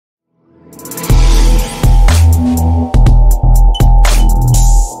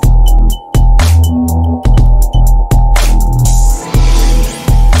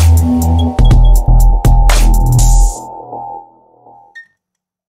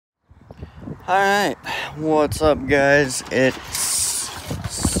Alright, what's up guys? It's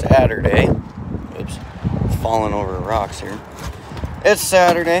Saturday. Oops, falling over rocks here. It's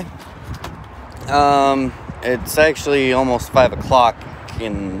Saturday. It's actually almost 5 o'clock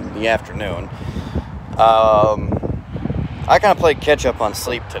in the afternoon. I kind of played catch up on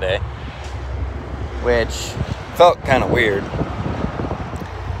sleep today, which felt kind of weird.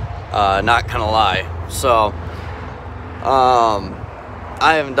 Not gonna lie. So,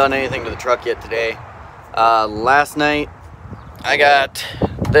 I haven't done anything to the truck yet today. Last night, I got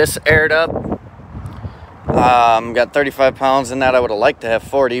this aired up. Got 35 pounds in that. I would have liked to have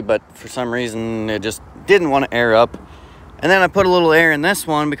 40, but for some reason, it just didn't want to air up. And then I put a little air in this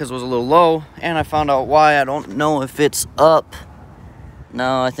one because it was a little low, and I found out why. I don't know if it's up.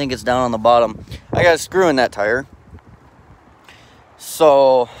 No, I think it's down on the bottom. I got a screw in that tire,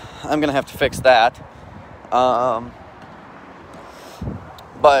 so I'm gonna have to fix that.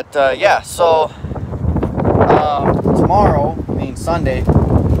 Yeah, so tomorrow, being Sunday,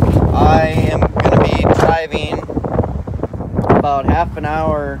 I am going to be driving about half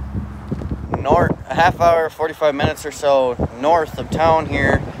hour, 45 minutes or so north of town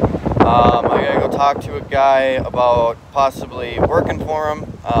here. I got to go talk to a guy about possibly working for him,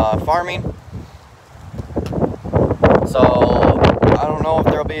 farming. So, I don't know if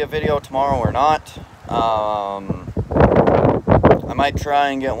there'll be a video tomorrow or not. I might try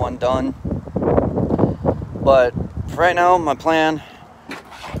and get one done, but for right now, my plan,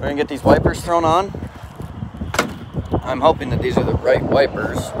 we're gonna get these wipers thrown on. I'm hoping that these are the right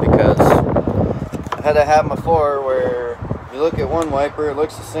wipers, because I've had to have them before where you look at one wiper, it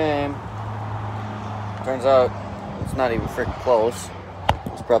looks the same. Turns out it's not even freaking close.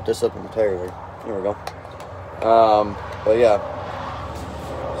 Let's prop this up in the tire there. There we go. But yeah,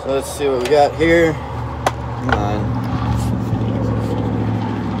 so let's see what we got here. Come on.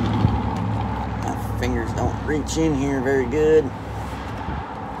 Fingers don't reach in here very good.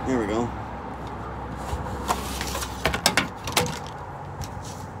 There we go.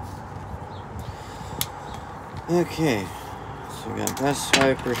 Okay, so we got this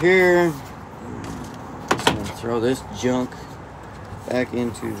wiper here. Just gonna throw this junk back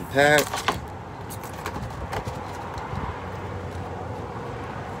into the pack.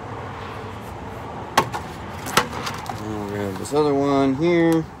 I'll grab this other one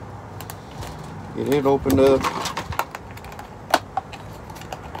here. Get it opened up.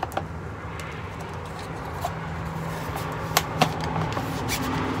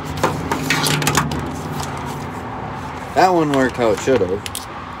 That one worked how it should have.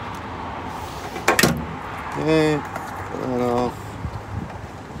 Okay, put that off.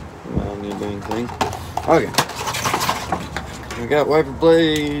 I don't need anything. Okay. We got wiper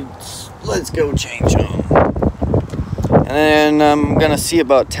blades. Let's go change them. And then I'm gonna see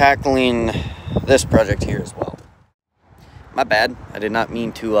about tackling this project here as well. My bad, I did not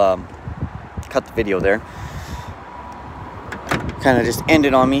mean to cut the video there. Kind of just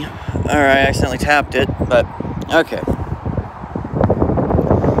ended on me. Alright, I accidentally tapped it, but okay.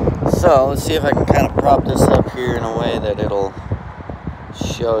 So let's see if I can kind of prop this up here in a way that it'll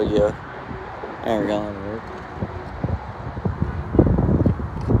show you. There we go, that'll work.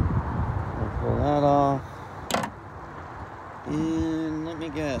 I'll pull that off. And let me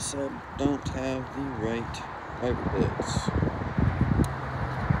guess, I don't have the right wiper blades.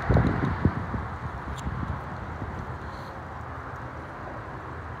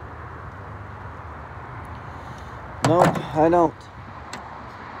 Nope, I don't.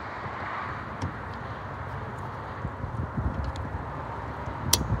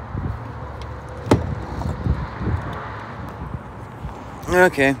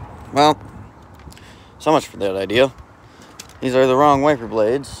 Okay, well, so much for that idea. These are the wrong wiper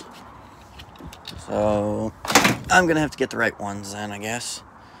blades, so I'm gonna have to get the right ones then, I guess.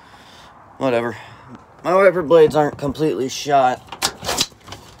 Whatever. My wiper blades aren't completely shot.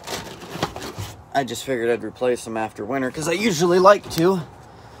 I just figured I'd replace them after winter, because I usually like to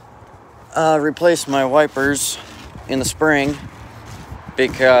replace my wipers in the spring,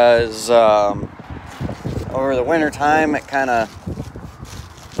 because over the winter time it kind of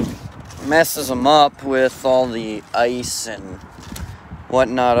messes them up with all the ice and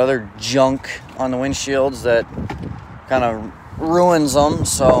whatnot, other junk on the windshields that kind of ruins them.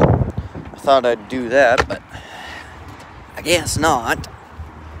 So I thought I'd do that, but I guess not.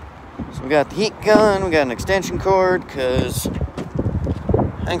 So we got the heat gun, we got an extension cord, because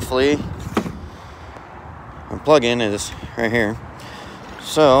thankfully our plug-in is right here.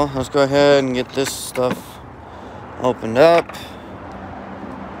 So let's go ahead and get this stuff opened up.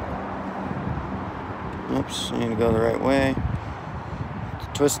 Oops, I need to go the right way.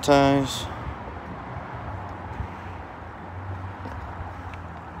 Twist ties.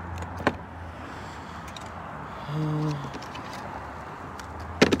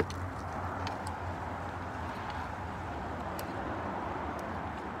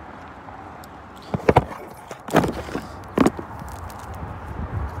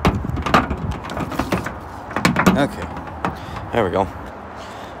 Okay, there we go.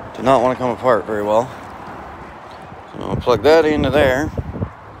 Did not want to come apart very well. So I'll plug that into there.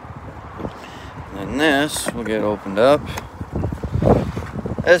 And then this will get opened up.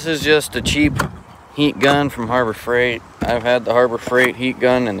 This is just a cheap heat gun from Harbor Freight. I've had the Harbor Freight heat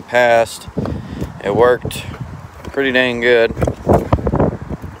gun in the past. It worked pretty dang good.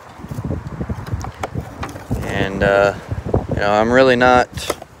 And you know, I'm really not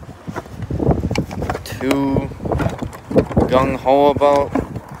too gung-ho about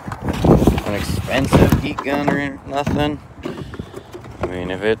an expensive heat gun or nothing. I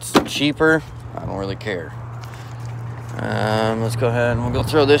mean, if it's cheaper, I don't really care. Let's go ahead and we'll go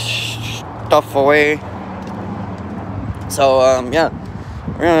throw this stuff away. So yeah,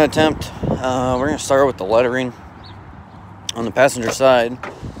 we're gonna attempt, we're gonna start with the lettering on the passenger side.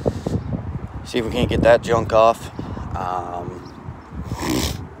 See if we can't get that junk off.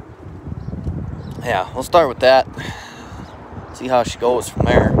 Yeah, we'll start with that. See how she goes from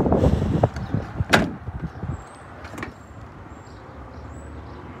there.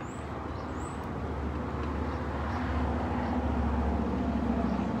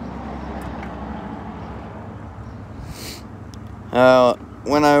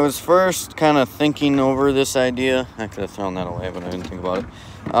 When I was first kind of thinking over this idea, I could have thrown that away, but I didn't think about it.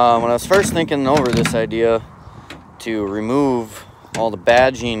 When I was first thinking over this idea to remove all the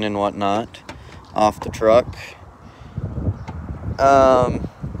badging and whatnot off the truck, I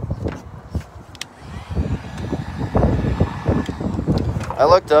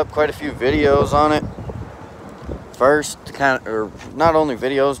looked up quite a few videos on it first, to kind of, or not only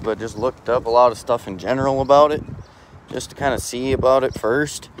videos, but just looked up a lot of stuff in general about it, just to kind of see about it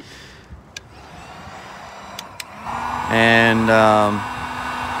first. And I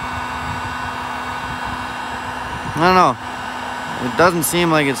don't know, it doesn't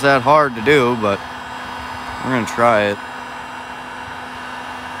seem like it's that hard to do, but we're gonna try it.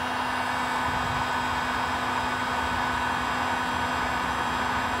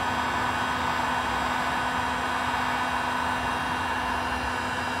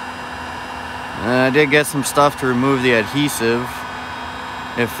 I did get some stuff to remove the adhesive,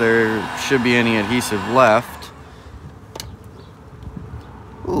 if there should be any adhesive left.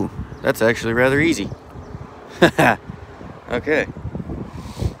 Ooh, that's actually rather easy. Okay.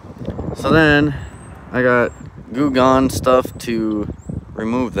 So then, I got Goo Gone stuff to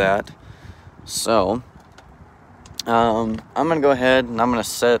remove that. So, I'm going to go ahead and I'm going to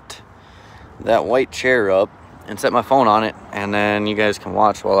set that white chair up and set my phone on it, and then you guys can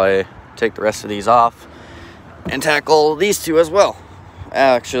watch while I take the rest of these off and tackle these two as well.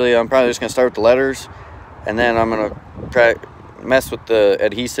 Actually, I'm probably just gonna start with the letters, and then I'm gonna try mess with the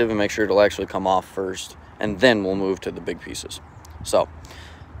adhesive and make sure it'll actually come off first, and then we'll move to the big pieces. So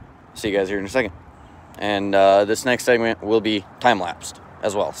see you guys here in a second, and this next segment will be time-lapsed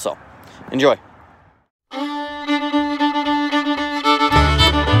as well, so enjoy.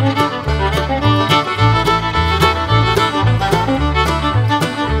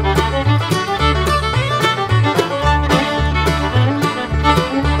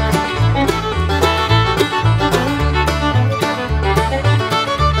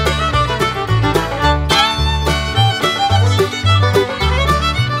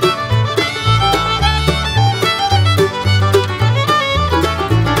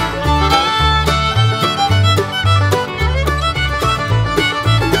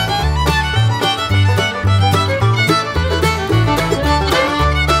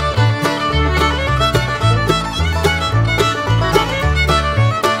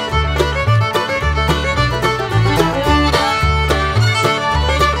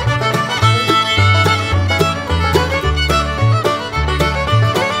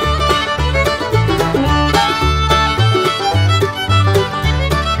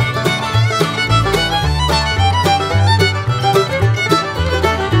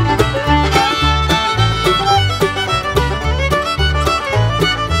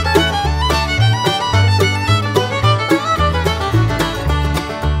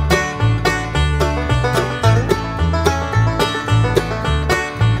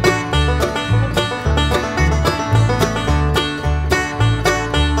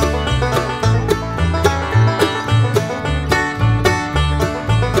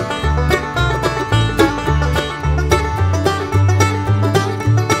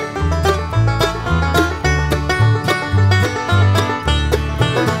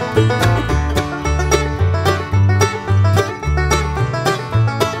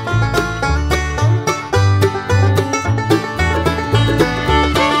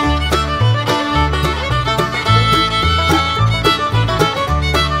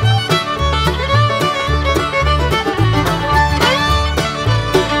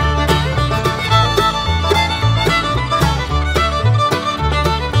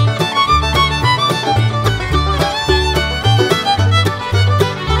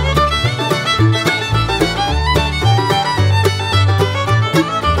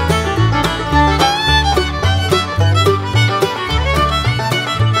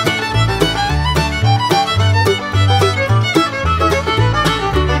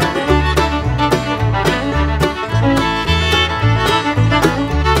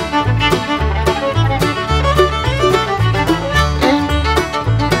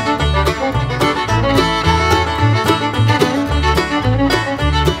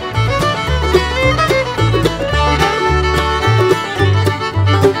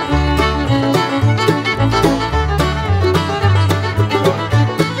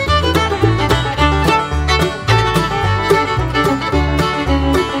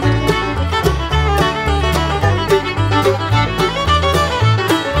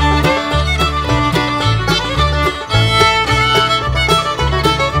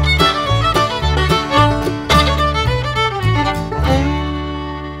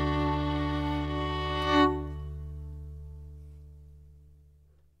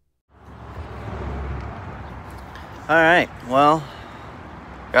 Alright, well,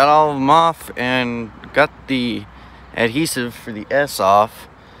 got all of them off and got the adhesive for the S off.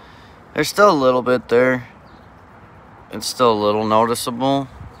 There's still a little bit there. It's still a little noticeable,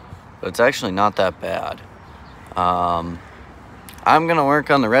 but it's actually not that bad. I'm gonna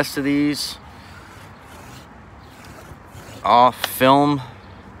work on the rest of these off film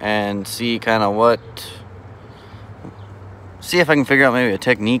and see kind of see if I can figure out maybe a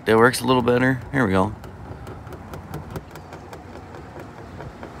technique that works a little better. Here we go.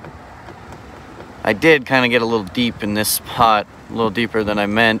 I did kind of get a little deep in this spot, a little deeper than I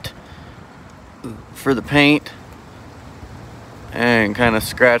meant for the paint, and kind of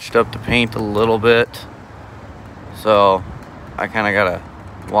scratched up the paint a little bit. So I kind of gotta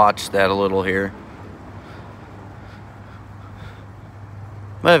watch that a little here.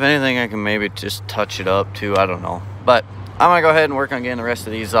 But if anything, I can maybe just touch it up too, I don't know. But I'm gonna go ahead and work on getting the rest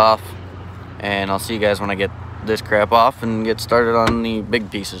of these off, and I'll see you guys when I get this crap off and get started on the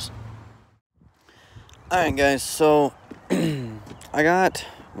big pieces. Alright guys, so I got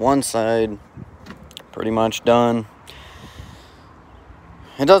one side pretty much done.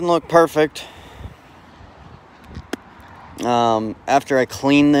 It doesn't look perfect. After I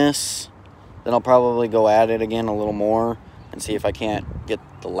clean this, then I'll probably go at it again a little more and see if I can't get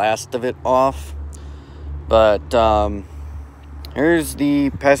the last of it off. But here's the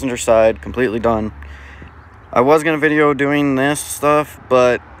passenger side completely done. I was gonna video doing this stuff,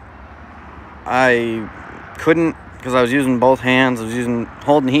 but I couldn't because I was using both hands. I was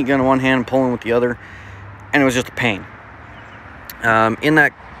holding the heat gun in one hand and pulling with the other, and it was just a pain. In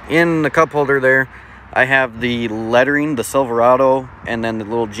the cup holder there, I have the lettering, the Silverado, and then the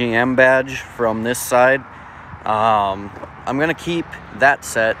little GM badge from this side. I'm gonna keep that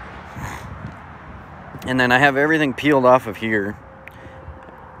set, and then I have everything peeled off of here.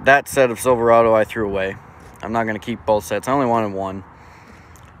 That set of Silverado I threw away. I'm not gonna keep both sets. I only wanted one.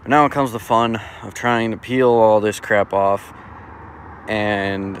 But now comes the fun of trying to peel all this crap off.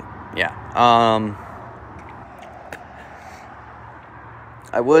 And yeah,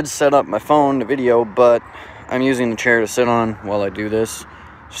 I would set up my phone to video, but I'm using the chair to sit on while I do this,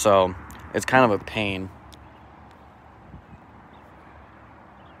 so it's kind of a pain.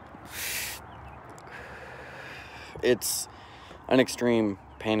 It's an extreme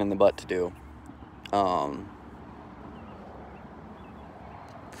pain in the butt to do.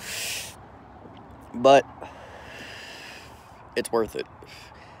 But it's worth it.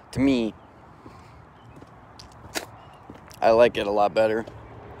 To me, I like it a lot better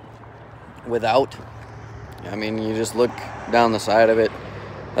without. I mean, you just look down the side of it.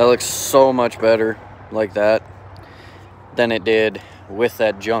 That looks so much better like that than it did with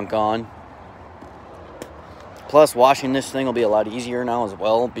that junk on. Plus, washing this thing will be a lot easier now as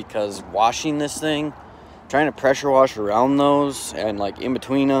well, because washing this thing, trying to pressure wash around those and like in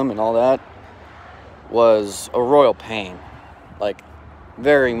between them and all that was a royal pain. Like,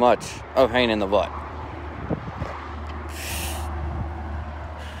 very much a pain in the butt.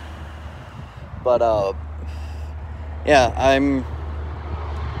 But yeah, I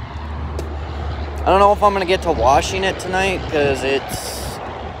don't know if I'm gonna get to washing it tonight, because it's,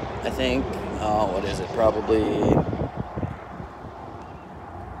 I think, what is it, probably,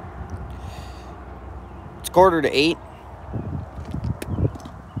 it's 7:45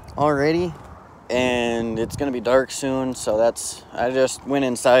 already, and it's gonna be dark soon, so I just went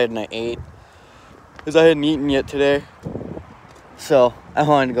inside and I ate, because I hadn't eaten yet today, so I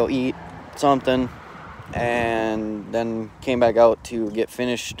wanted to go eat something, and then came back out to get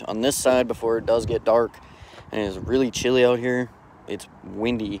finished on this side before it does get dark. And it's really chilly out here. It's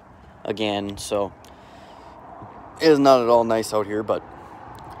windy again, so it is not at all nice out here, but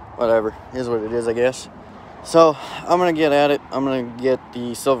whatever, is what it is, I guess. So I'm gonna get at it. I'm gonna get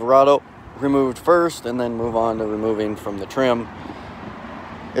the Silverado removed first and then move on to removing from the trim.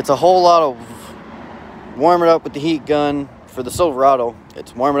 It's a whole lot of warm it up with the heat gun. For the Silverado,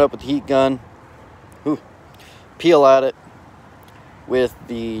 it's warm it up with the heat gun, peel at it. With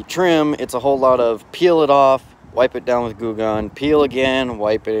the trim, it's a whole lot of peel it off, wipe it down with glue gun, peel again,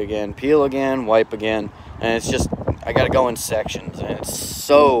 wipe it again, peel again, wipe again, and it's just, I gotta go in sections, and it's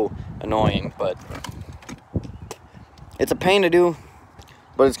so annoying, but it's a pain to do,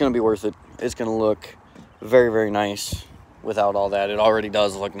 but it's gonna be worth it. It's gonna look very, very nice without all that. It already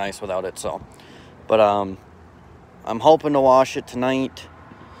does look nice without it, so, but I'm hoping to wash it tonight.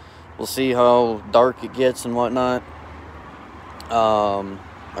 We'll see how dark it gets and whatnot, or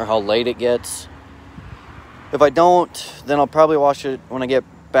how late it gets. If I don't, then I'll probably wash it when I get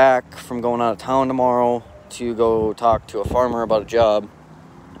back from going out of town tomorrow to go talk to a farmer about a job.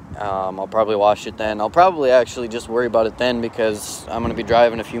 I'll probably wash it then. I'll probably actually just worry about it then, because I'm going to be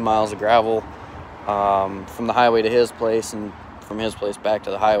driving a few miles of gravel from the highway to his place, and from his place back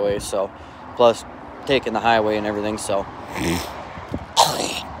to the highway, so plus taking the highway and everything. So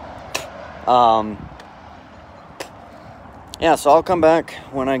yeah, so I'll come back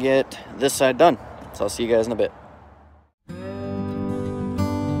when I get this side done. So I'll see you guys in a bit.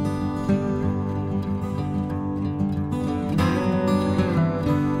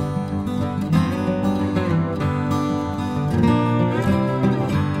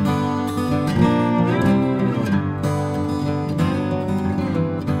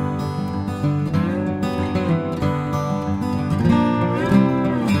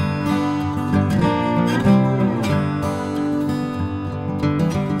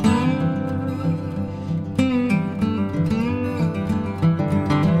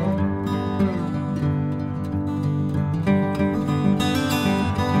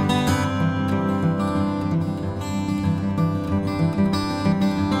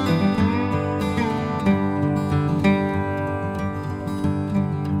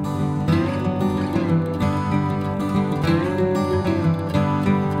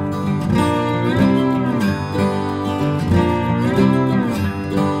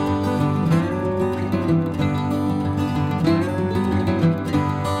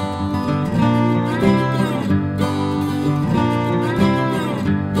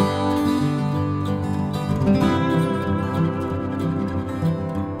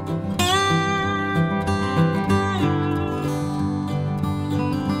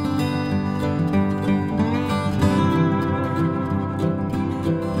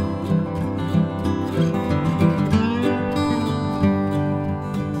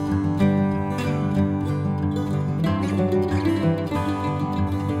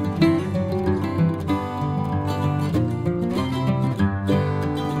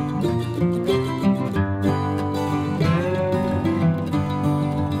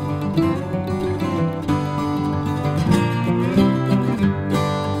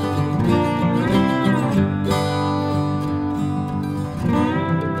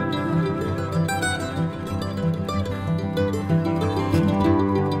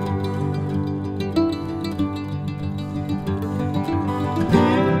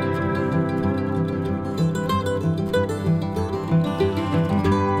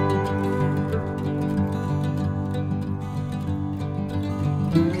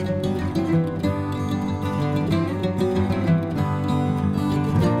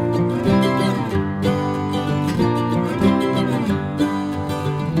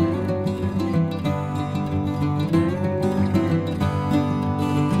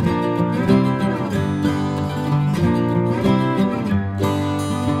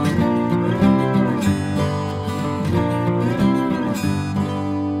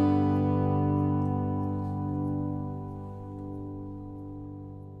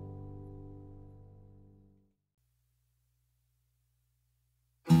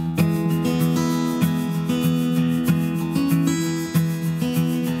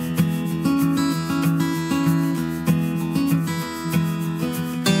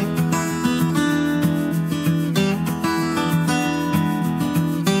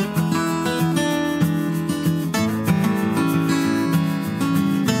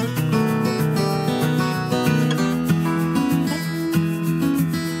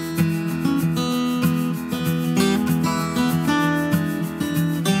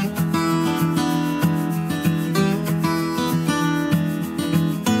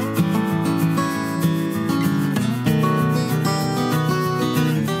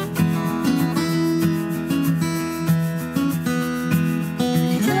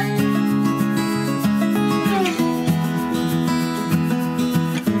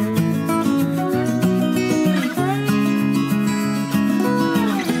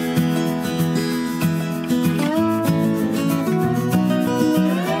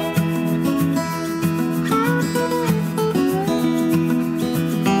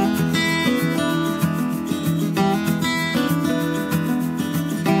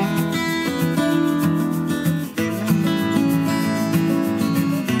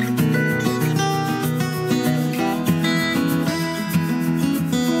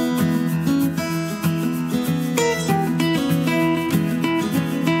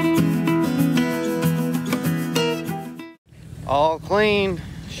 All clean,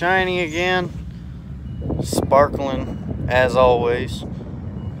 shiny again, sparkling as always.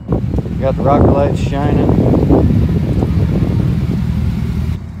 Got the rocker lights shining.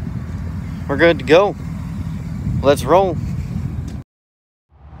 We're good to go. Let's roll.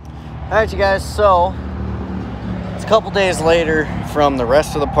 Alright you guys, so it's couple days later from the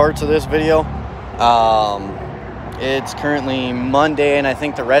rest of the parts of this video. It's currently Monday, and I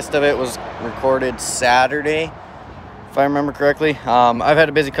think the rest of it was recorded Saturday, if I remember correctly. I've had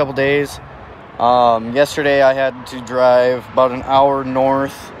a busy couple days. Yesterday I had to drive about an hour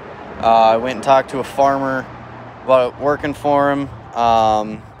north. I went and talked to a farmer about working for him,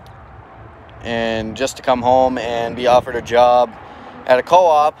 and just to come home and be offered a job at a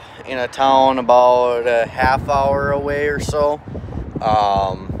co-op in a town about a half hour away or so,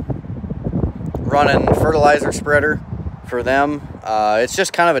 running fertilizer spreader for them. It's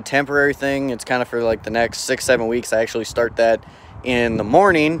just kind of a temporary thing. It's kind of for like the next 6-7 weeks. I actually start that in the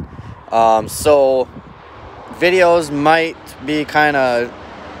morning, so videos might be kind of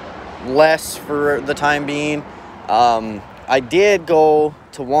less for the time being. I did go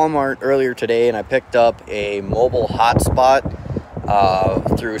to Walmart earlier today and I picked up a mobile hotspot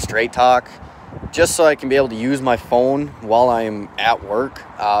through Straight Talk, just so I can be able to use my phone while I'm at work,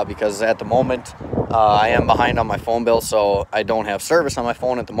 because at the moment I am behind on my phone bill, so I don't have service on my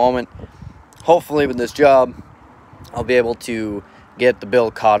phone at the moment. Hopefully with this job I'll be able to get the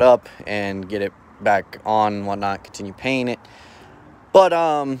bill caught up and get it back on and whatnot, continue paying it. But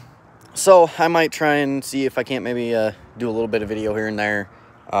so I might try and see if I can't maybe do a little bit of video here and there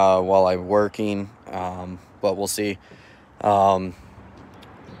while I'm working, but we'll see. I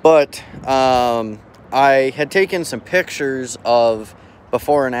had taken some pictures of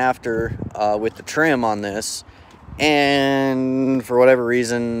before and after with the trim on this, and for whatever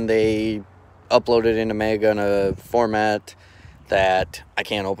reason they uploaded into Mega in a format that I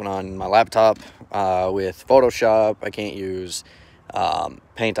can't open on my laptop with Photoshop. I can't use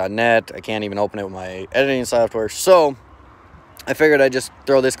Paint.net. I can't even open it with my editing software. So I figured I'd just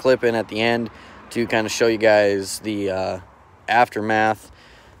throw this clip in at the end to kind of show you guys the aftermath.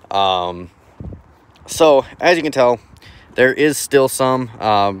 So as you can tell, there is still some.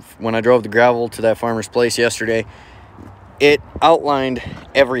 When I drove the gravel to that farmer's place yesterday, it outlined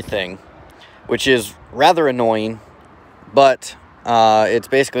everything, which is rather annoying, but it's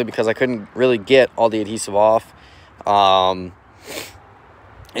basically because I couldn't really get all the adhesive off.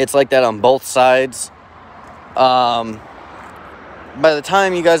 It's like that on both sides. By the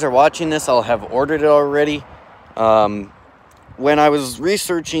time you guys are watching this, I'll have ordered it already. When I was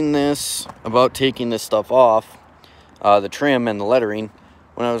researching this about taking this stuff off, the trim and the lettering,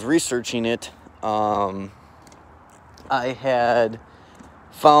 when I was researching it, I had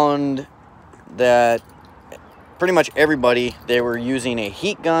found that pretty much everybody, they were using a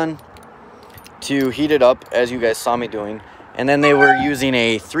heat gun to heat it up, as you guys saw me doing, and then they were using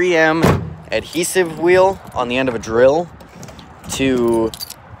a 3M adhesive wheel on the end of a drill to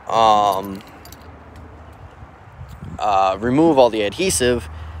remove all the adhesive.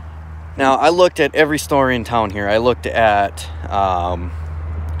 Now, I looked at every store in town here. I looked at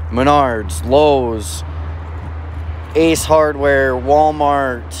Menards, Lowe's, Ace Hardware,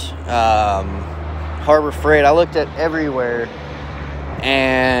 Walmart, Harbor Freight. I looked at everywhere,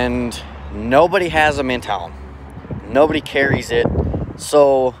 and nobody has them in town. Nobody carries it.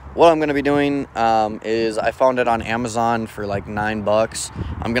 So what I'm going to be doing is I found it on Amazon for like $9.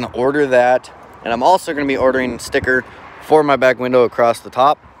 I'm going to order that, and I'm also going to be ordering a sticker for my back window across the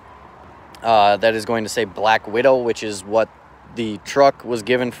top that is going to say Black Widow, which is what the truck was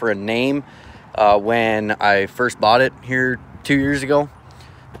given for a name when I first bought it here 2 years ago.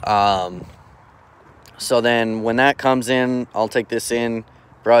 So then when that comes in, I'll take this in,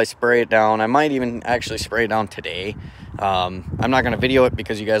 probably spray it down. I might even actually spray it down today. I'm not going to video it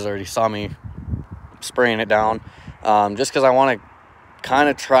because you guys already saw me spraying it down, just because I want to kind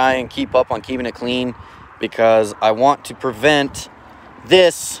of try and keep up on keeping it clean, because I want to prevent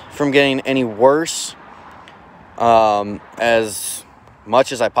this from getting any worse as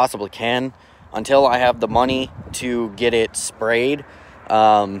much as I possibly can until I have the money to get it sprayed.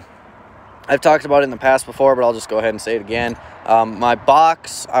 I've talked about it in the past before, but I'll just go ahead and say it again. My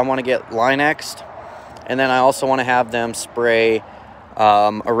box, I want to get Linexed, and then I also want to have them spray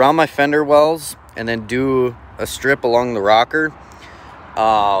around my fender wells, and then do a strip along the rocker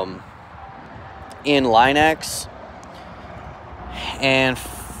in Linex. And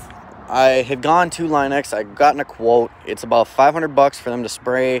I had gone to Linex. I'd gotten a quote. It's about $500 for them to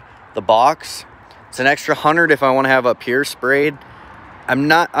spray the box. It's an extra $100 if I want to have up here sprayed.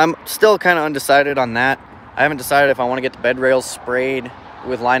 I'm still kind of undecided on that. I haven't decided if I want to get the bed rails sprayed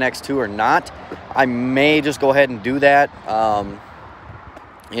with Linex 2 or not. I may just go ahead and do that.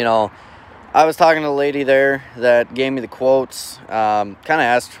 You know, I was talking to the lady there that gave me the quotes, kind of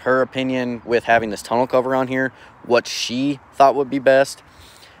asked her opinion with having this tonneau cover on here, what she thought would be best.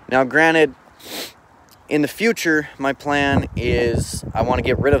 Now, granted, in the future, my plan is I want to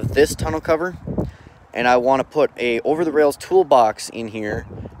get rid of this tonneau cover, and I want to put a over-the-rails toolbox in here,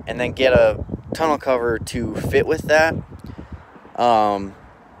 and then get a tonneau cover to fit with that.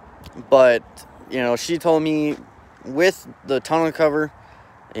 But, you know, she told me with the tonneau cover,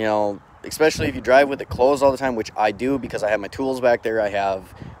 you know, especially if you drive with it closed all the time, which I do because I have my tools back there. I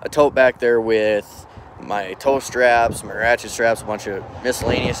have a tote back there with my toe straps, my ratchet straps, a bunch of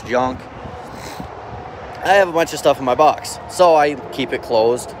miscellaneous junk. I have a bunch of stuff in my box, so I keep it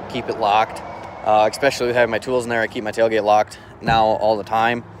closed, keep it locked. Especially with having my tools in there, I keep my tailgate locked now all the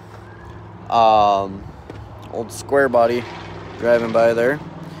time. Old square body driving by there.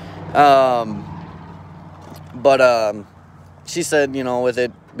 She said, you know, with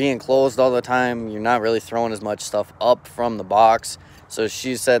it being closed all the time, you're not really throwing as much stuff up from the box. So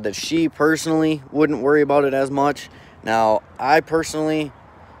she said that she personally wouldn't worry about it as much. Now, I personally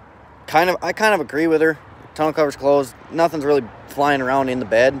kind of agree with her. Tonneau cover's closed, nothing's really flying around in the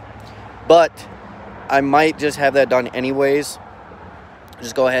bed, but I might just have that done anyways.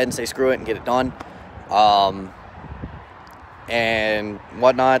 Just go ahead and say screw it and get it done, and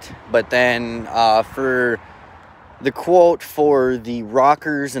whatnot. But then for the quote for the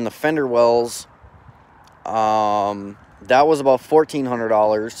rockers and the fender wells, that was about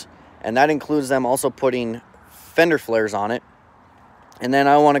 $1,400, and that includes them also putting fender flares on it. And then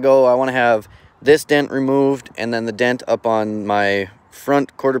I want to have this dent removed, and then the dent up on my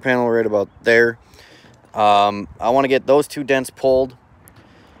front quarter panel right about there. I want to get those two dents pulled.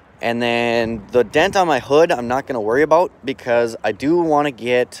 And then the dent on my hood, I'm not going to worry about, because I do want to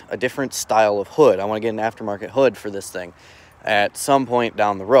get a different style of hood. I want to get an aftermarket hood for this thing at some point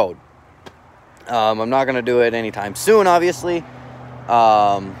down the road. I'm not going to do it anytime soon, obviously.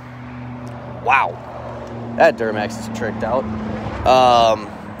 Wow. That Duramax is tricked out.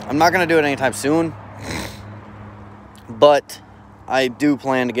 I'm not going to do it anytime soon, but I do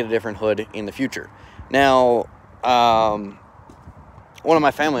plan to get a different hood in the future. Now, one of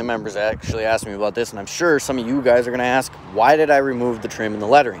my family members actually asked me about this, and I'm sure some of you guys are going to ask, why did I remove the trim and the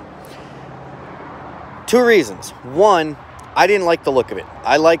lettering? Two reasons. One, I didn't like the look of it.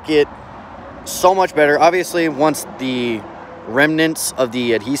 I like it so much better. Obviously, once the remnants of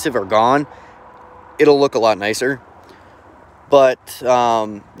the adhesive are gone, it'll look a lot nicer. But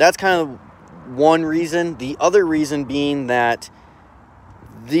that's kind of one reason. The other reason being that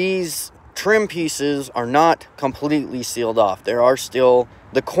these trim pieces are not completely sealed off. There are still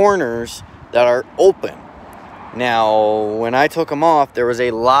the corners that are open. Now, when I took them off, there was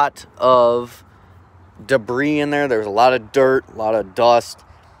a lot of debris in there. There was a lot of dirt, a lot of dust,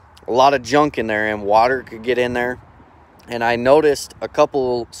 a lot of junk in there, and water could get in there. And I noticed a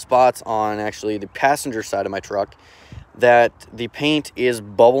couple spots on actually the passenger side of my truck that the paint is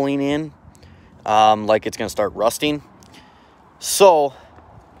bubbling in, like it's going to start rusting. So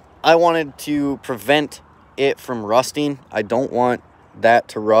I wanted to prevent it from rusting. I don't want that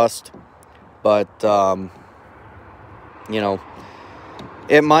to rust, but you know,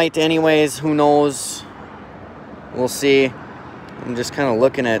 it might anyways. Who knows? We'll see. I'm just kind of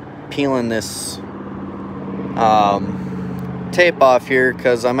looking at peeling this tape off here,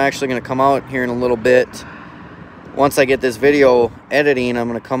 because I'm actually going to come out here in a little bit. Once I get this video editing, I'm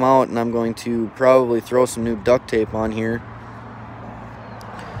going to come out and I'm going to probably throw some new duct tape on here.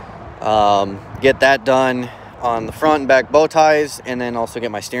 Get that done on the front and back bow ties, and then also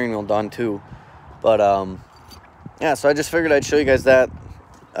get my steering wheel done too. But yeah, so I just figured I'd show you guys that,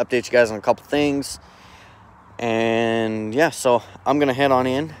 update you guys on a couple things. And yeah, so I'm going to head on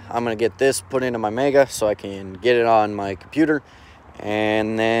in. I'm going to get this put into my Mega so I can get it on my computer.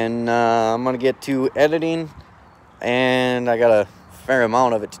 And then I'm going to get to editing. And I got a fair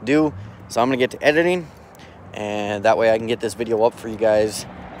amount of it to do. So I'm going to get to editing. And that way I can get this video up for you guys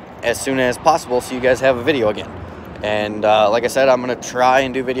as soon as possible, so you guys have a video again. And like I said, I'm going to try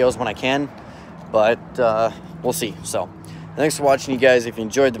and do videos when I can. But we'll see. So thanks for watching, you guys. If you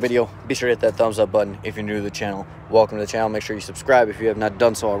enjoyed the video, be sure to hit that thumbs up button. If you're new to the channel, welcome to the channel. Make sure you subscribe if you have not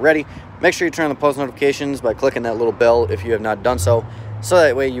done so already. Make sure you turn on the post notifications by clicking that little bell if you have not done so. So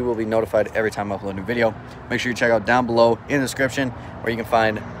that way you will be notified every time I upload a new video. Make sure you check out down below in the description where you can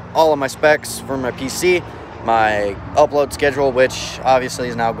find all of my specs for my PC, my upload schedule, which obviously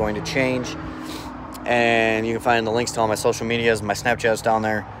is now going to change. And you can find the links to all my social medias, my Snapchat's down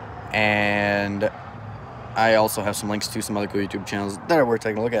there. And I also have some links to some other cool YouTube channels that are worth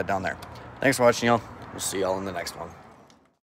taking a look at down there. Thanks for watching, y'all. We'll see y'all in the next one.